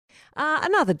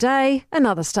Another day,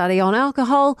 another study on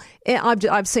alcohol.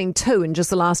 I've seen 2 in just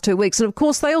the last 2 weeks. And of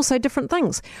course, they all say different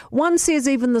things. One says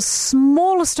even the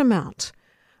smallest amount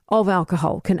of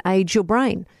alcohol can age your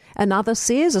brain. Another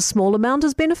says a small amount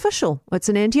is beneficial. It's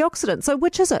an antioxidant. So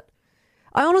which is it?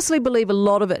 I honestly believe a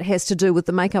lot of it has to do with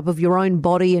the makeup of your own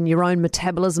body and your own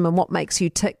metabolism and what makes you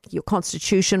tick, your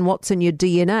constitution, what's in your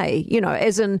DNA. You know,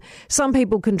 as in some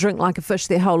people can drink like a fish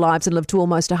their whole lives and live to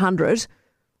almost 100.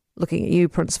 Looking at you,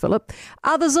 Prince Philip.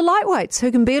 Others are lightweights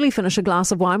who can barely finish a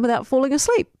glass of wine without falling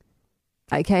asleep,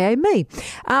 aka me.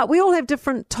 We all have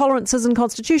different tolerances and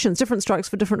constitutions, different strokes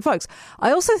for different folks.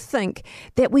 I also think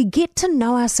that we get to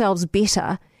know ourselves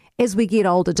better as we get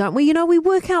older, don't we? You know, we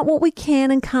work out what we can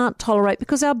and can't tolerate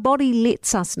because our body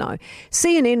lets us know.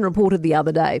 CNN reported the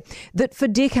other day that for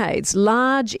decades,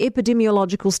 large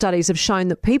epidemiological studies have shown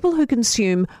that people who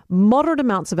consume moderate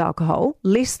amounts of alcohol,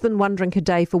 less than 1 drink a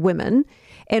day for women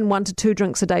and 1 to 2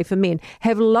 drinks a day for men,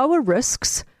 have lower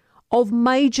risks of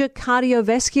major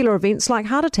cardiovascular events like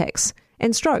heart attacks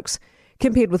and strokes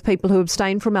compared with people who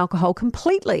abstain from alcohol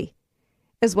completely,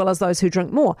 as well as those who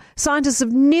drink more. Scientists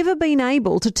have never been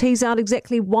able to tease out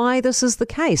exactly why this is the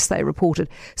case, they reported.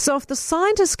 So if the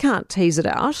scientists can't tease it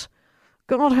out,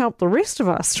 God help the rest of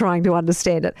us trying to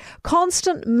understand it.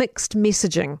 Constant mixed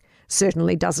messaging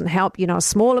certainly doesn't help. You know, a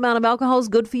small amount of alcohol is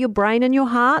good for your brain and your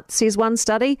heart, says one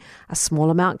study. A small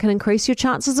amount can increase your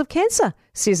chances of cancer,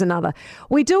 says another.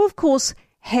 We do, of course,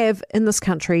 have in this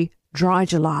country Dry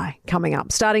July coming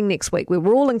up, starting next week, where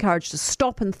we're all encouraged to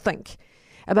stop and think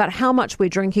about how much we're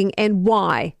drinking and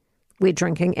why we're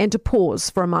drinking, and to pause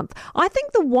for a month. I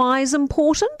think the why is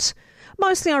important.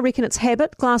 Mostly I reckon it's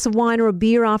habit, glass of wine or a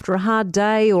beer after a hard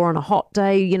day or on a hot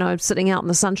day, you know, sitting out in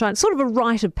the sunshine. It's sort of a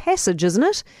rite of passage, isn't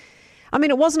it? I mean,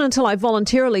 it wasn't until I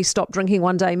voluntarily stopped drinking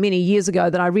one day many years ago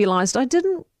that I realised I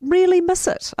didn't really miss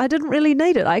it. I didn't really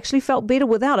need it. I actually felt better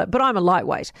without it. But I'm a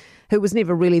lightweight who was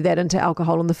never really that into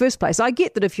alcohol in the first place. I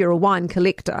get that if you're a wine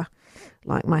collector,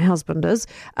 like my husband is,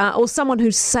 or someone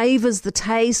who savours the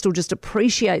taste or just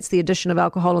appreciates the addition of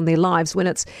alcohol in their lives,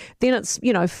 then it's,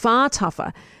 you know, far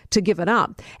tougher to give it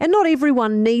up. And not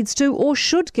everyone needs to or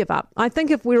should give up. I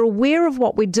think if we're aware of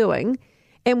what we're doing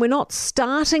and we're not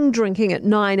starting drinking at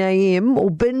 9 a.m. or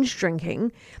binge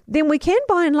drinking, then we can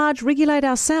by and large regulate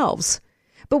ourselves.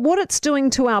 But what it's doing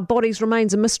to our bodies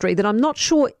remains a mystery that I'm not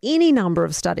sure any number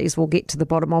of studies will get to the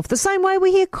bottom of. The same way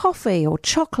we hear coffee or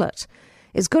chocolate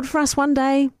is good for us one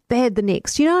day, bad the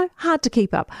next. You know, hard to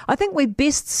keep up. I think we're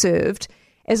best served,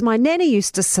 as my nanny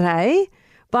used to say,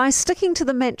 by sticking to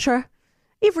the mantra,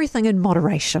 everything in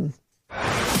moderation.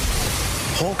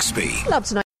 Hawkesby. Love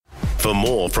to know. For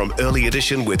more from Early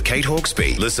Edition with Kate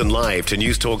Hawkesby, listen live to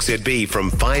News Talk ZB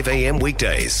from 5 a.m.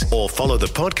 weekdays or follow the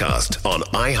podcast on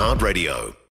iHeartRadio.